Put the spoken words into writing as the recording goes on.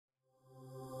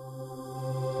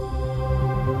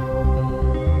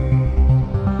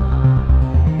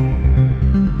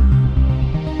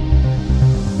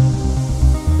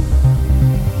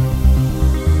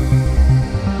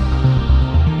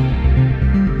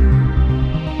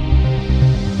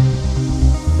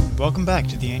Welcome back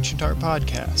to the Ancient Art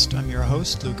Podcast. I'm your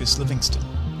host, Lucas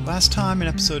Livingston. Last time in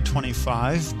episode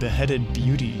 25, Beheaded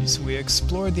Beauties, we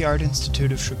explored the Art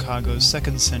Institute of Chicago's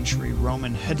 2nd century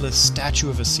Roman headless statue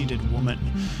of a seated woman.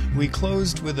 We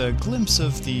closed with a glimpse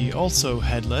of the also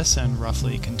headless and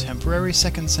roughly contemporary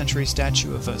 2nd century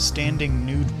statue of a standing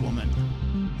nude woman.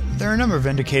 There are a number of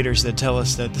indicators that tell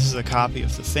us that this is a copy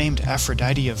of the famed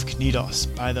Aphrodite of Cnidos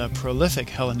by the prolific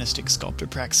Hellenistic sculptor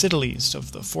Praxiteles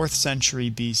of the 4th century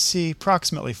BC,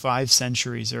 approximately 5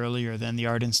 centuries earlier than the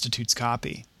Art Institute's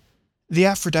copy. The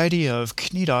Aphrodite of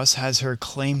Cnidos has her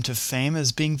claim to fame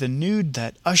as being the nude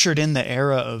that ushered in the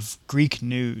era of Greek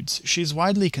nudes. She's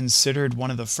widely considered one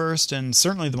of the first and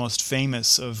certainly the most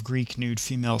famous of Greek nude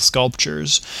female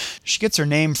sculptures. She gets her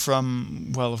name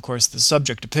from, well, of course, the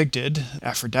subject depicted,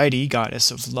 Aphrodite,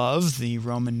 goddess of love, the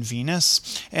Roman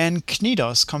Venus, and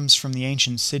Cnidos comes from the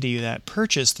ancient city that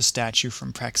purchased the statue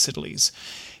from Praxiteles.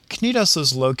 Cnidos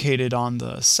was located on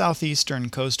the southeastern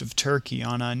coast of Turkey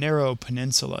on a narrow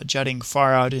peninsula jutting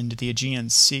far out into the Aegean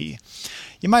Sea.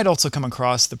 You might also come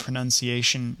across the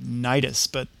pronunciation Cnidus,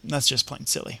 but that's just plain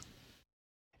silly.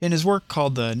 In his work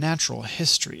called The Natural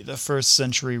History, the 1st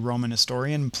century Roman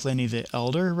historian Pliny the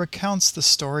Elder recounts the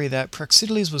story that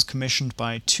Praxiteles was commissioned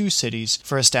by 2 cities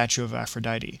for a statue of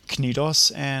Aphrodite,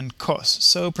 Cnidos and Kos.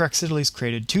 So Praxiteles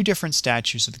created 2 different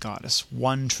statues of the goddess,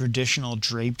 one traditional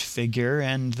draped figure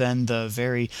and then the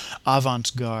very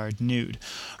avant-garde nude.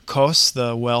 Kos,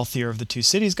 the wealthier of the 2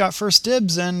 cities, got first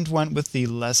dibs and went with the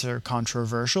lesser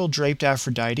controversial draped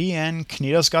Aphrodite, and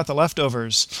Cnidos got the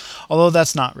leftovers. Although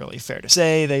that's not really fair to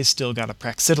say, they still got a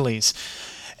Praxiteles.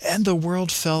 And the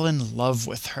world fell in love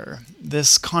with her.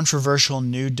 This controversial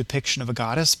nude depiction of a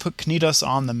goddess put Cnidos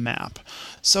on the map.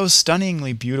 So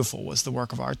stunningly beautiful was the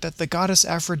work of art that the goddess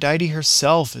Aphrodite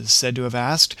herself is said to have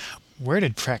asked, "Where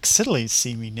did Praxiteles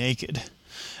see me naked?"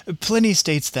 Pliny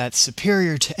states that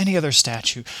superior to any other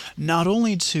statue, not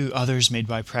only to others made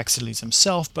by Praxiteles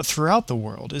himself, but throughout the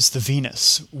world, is the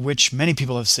Venus, which many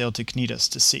people have sailed to Cnidos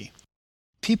to see.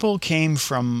 People came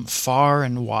from far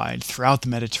and wide throughout the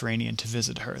Mediterranean to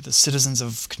visit her. The citizens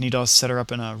of Cnidos set her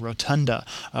up in a rotunda,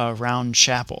 a round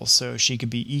chapel, so she could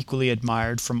be equally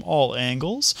admired from all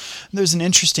angles. There's an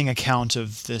interesting account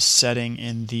of this setting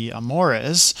in the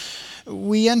Amores.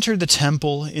 "We entered the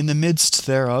temple. In the midst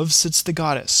thereof sits the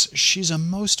goddess. She's a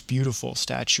most beautiful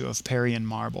statue of Parian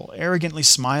marble, arrogantly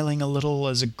smiling a little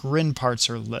as a grin parts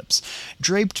her lips,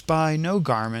 draped by no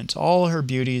garment, all her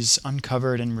beauties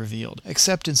uncovered and revealed,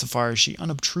 except insofar as she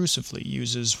unobtrusively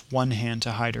uses one hand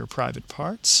to hide her private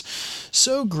parts.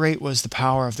 So great was the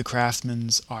power of the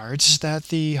craftsman's art that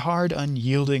the hard,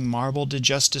 unyielding marble did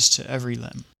justice to every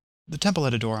limb." The temple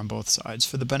had a door on both sides,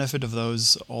 for the benefit of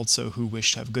those also who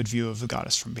wished to have a good view of the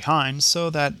goddess from behind, so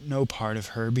that no part of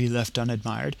her be left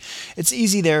unadmired. It's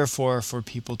easy, therefore, for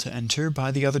people to enter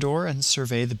by the other door and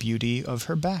survey the beauty of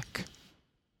her back.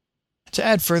 To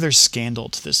add further scandal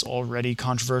to this already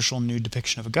controversial nude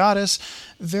depiction of a goddess,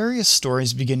 various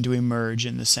stories begin to emerge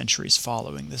in the centuries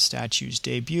following the statue's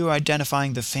debut,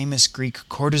 identifying the famous Greek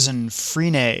courtesan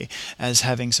Phryne as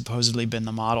having supposedly been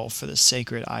the model for the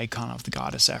sacred icon of the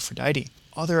goddess Aphrodite.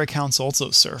 Other accounts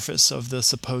also surface of the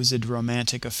supposed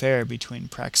romantic affair between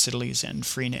Praxiteles and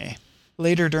Phryne.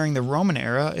 Later, during the Roman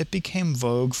era, it became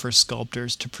vogue for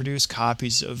sculptors to produce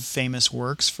copies of famous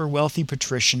works for wealthy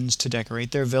patricians to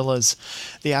decorate their villas.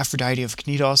 The Aphrodite of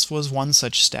Cnidos was one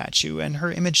such statue, and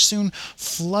her image soon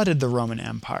flooded the Roman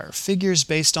Empire. Figures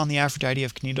based on the Aphrodite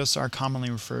of Cnidos are commonly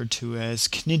referred to as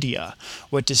cnidia.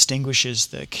 What distinguishes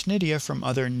the cnidia from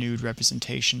other nude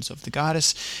representations of the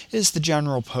goddess is the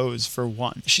general pose, for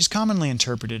one. She's commonly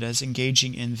interpreted as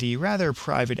engaging in the rather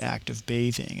private act of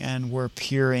bathing, and we're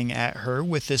peering at her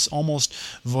with this almost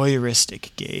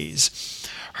voyeuristic gaze.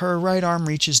 Her right arm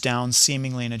reaches down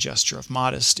seemingly in a gesture of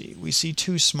modesty. We see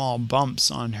 2 small bumps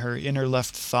on her inner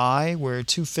left thigh where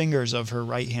 2 fingers of her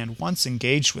right hand once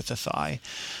engaged with the thigh.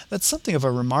 That's something of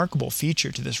a remarkable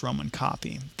feature to this Roman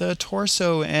copy. The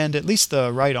torso and at least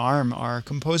the right arm are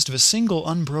composed of a single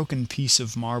unbroken piece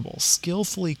of marble,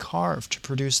 skillfully carved to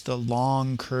produce the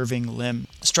long curving limb,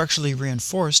 structurally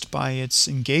reinforced by its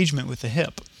engagement with the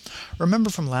hip. Remember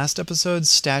from last episode's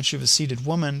statue of a seated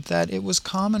woman that it was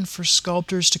common for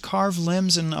sculptors to carve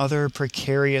limbs and other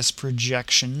precarious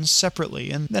projections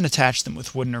separately and then attach them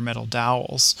with wooden or metal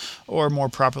dowels, or more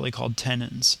properly called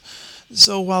tenons.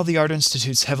 So while the Art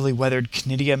Institute's heavily weathered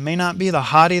Cnidia may not be the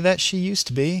hottie that she used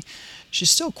to be,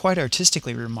 she's still quite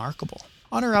artistically remarkable.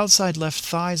 On her outside left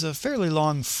thigh is a fairly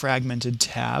long fragmented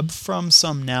tab from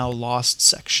some now lost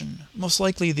section, most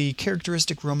likely the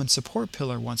characteristic Roman support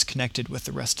pillar once connected with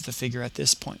the rest of the figure at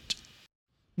this point.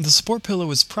 The support pillow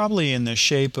was probably in the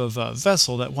shape of a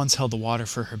vessel that once held the water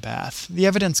for her bath. The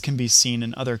evidence can be seen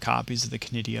in other copies of the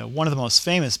Canidia, one of the most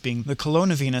famous being the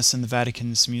Colonna Venus in the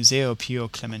Vatican's Museo Pio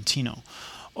Clementino.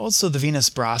 Also the Venus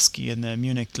Braschi in the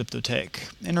Munich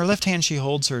Glyptothek. In her left hand she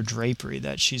holds her drapery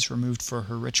that she's removed for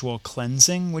her ritual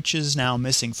cleansing, which is now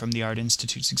missing from the Art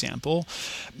Institute's example.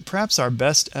 Perhaps our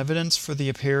best evidence for the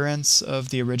appearance of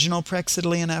the original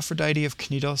Praxitelean Aphrodite of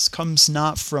Cnidos comes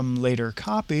not from later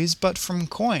copies, but from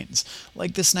coins,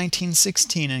 like this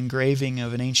 1916 engraving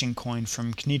of an ancient coin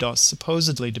from Cnidos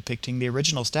supposedly depicting the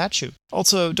original statue.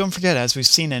 Also, don't forget, as we've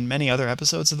seen in many other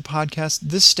episodes of the podcast,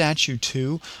 this statue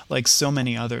too, like so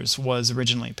many others, was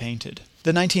originally painted.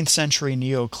 The 19th century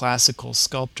neoclassical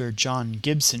sculptor John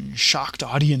Gibson shocked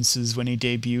audiences when he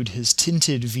debuted his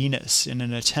tinted Venus in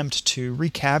an attempt to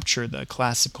recapture the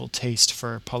classical taste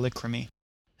for polychromy.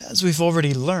 As we've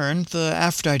already learned, the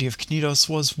Aphrodite of Cnidos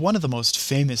was one of the most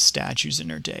famous statues in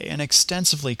her day and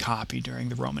extensively copied during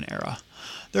the Roman era.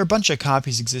 There are a bunch of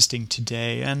copies existing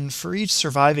today, and for each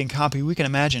surviving copy we can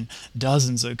imagine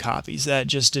dozens of copies that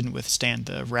just didn't withstand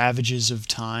the ravages of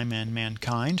time and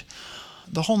mankind.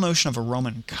 The whole notion of a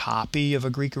Roman copy of a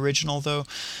Greek original, though,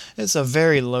 is a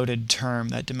very loaded term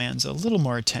that demands a little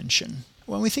more attention.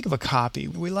 When we think of a copy,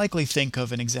 we likely think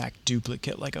of an exact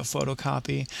duplicate like a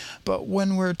photocopy, but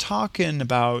when we're talking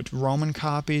about Roman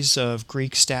copies of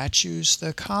Greek statues,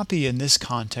 the copy in this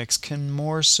context can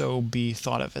more so be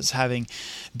thought of as having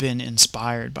been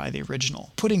inspired by the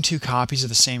original. Putting two copies of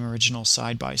the same original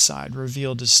side by side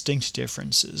reveal distinct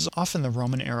differences. Often the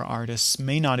Roman-era artists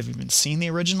may not have even seen the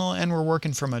original and were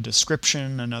working from a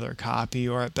description, another copy,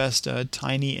 or at best a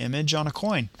tiny image on a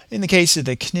coin. In the case of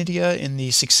the Cnidia in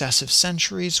the successive centuries,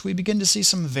 we begin to see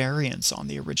some variants on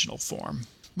the original form.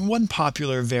 One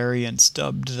popular variant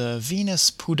dubbed the Venus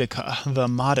Pudica, the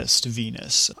modest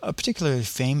Venus. A particularly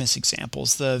famous example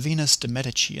is the Venus de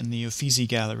Medici in the Uffizi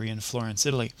Gallery in Florence,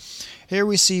 Italy. Here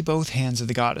we see both hands of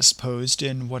the goddess posed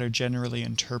in what are generally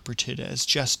interpreted as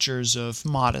gestures of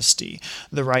modesty,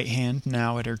 the right hand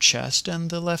now at her chest and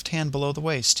the left hand below the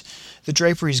waist. The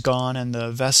drapery's gone and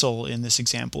the vessel in this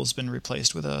example has been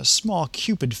replaced with a small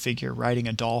Cupid figure riding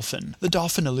a dolphin. The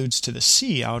dolphin alludes to the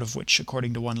sea out of which,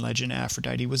 according to one legend,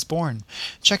 Aphrodite was born.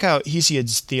 Check out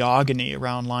Hesiod's Theogony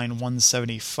around line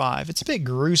 175. It's a bit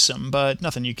gruesome, but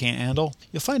nothing you can't handle.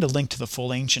 You'll find a link to the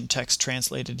full ancient text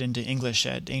translated into English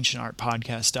at ancientartpodcast.org.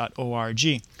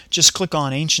 Just click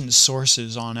on Ancient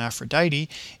Sources on Aphrodite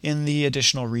in the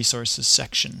Additional Resources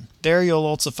section. There you'll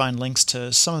also find links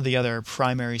to some of the other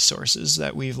primary sources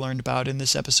that we've learned about in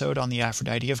this episode on the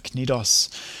Aphrodite of Cnidos.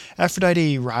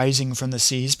 Aphrodite rising from the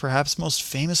seas, perhaps most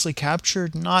famously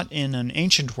captured not in an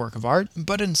ancient work of art,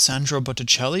 but in Sandro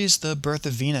Botticelli's The Birth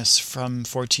of Venus from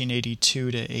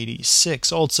 1482 to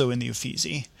 86, also in the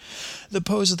Uffizi. The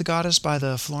pose of the goddess by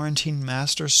the Florentine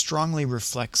master strongly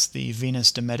reflects the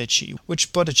Venus de Medici,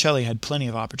 which Botticelli had plenty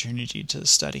of opportunity to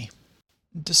study.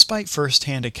 Despite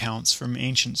first-hand accounts from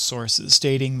ancient sources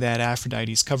stating that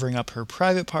Aphrodite's covering up her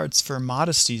private parts for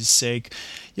modesty's sake,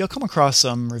 you'll come across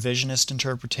some revisionist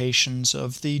interpretations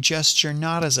of the gesture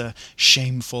not as a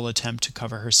shameful attempt to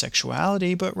cover her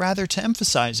sexuality, but rather to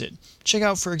emphasize it. Check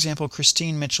out, for example,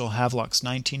 Christine Mitchell Havelock's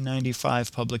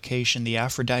 1995 publication, The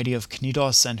Aphrodite of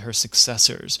Cnidos and Her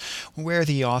Successors, where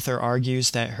the author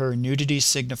argues that her nudity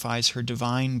signifies her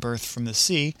divine birth from the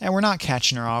sea, and we're not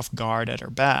catching her off guard at her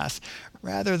bath.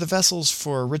 Rather, the vessel's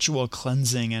for ritual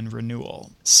cleansing and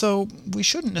renewal. So, we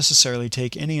shouldn't necessarily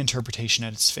take any interpretation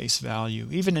at its face value,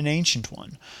 even an ancient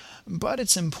one. But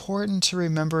it's important to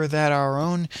remember that our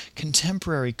own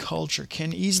contemporary culture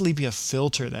can easily be a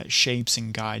filter that shapes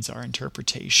and guides our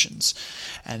interpretations.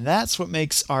 And that's what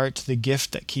makes art the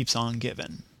gift that keeps on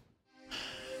giving.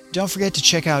 Don't forget to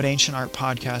check out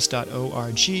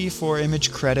ancientartpodcast.org for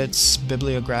image credits,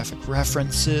 bibliographic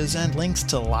references, and links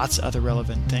to lots of other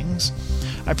relevant things.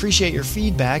 I appreciate your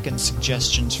feedback and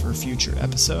suggestions for future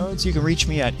episodes. You can reach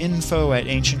me at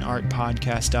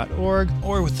info@ancientartpodcast.org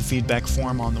or with the feedback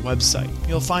form on the website.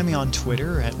 You'll find me on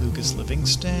Twitter at Lucas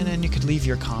Livingston, and you could leave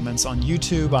your comments on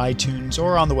YouTube, iTunes,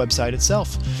 or on the website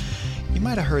itself. You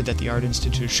might have heard that the Art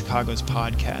Institute of Chicago's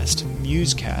podcast,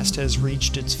 Musecast, has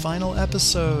reached its final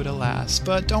episode, alas.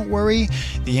 But don't worry,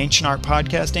 the Ancient Art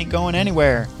Podcast ain't going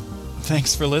anywhere.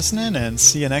 Thanks for listening, and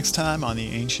see you next time on the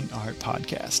Ancient Art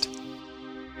Podcast.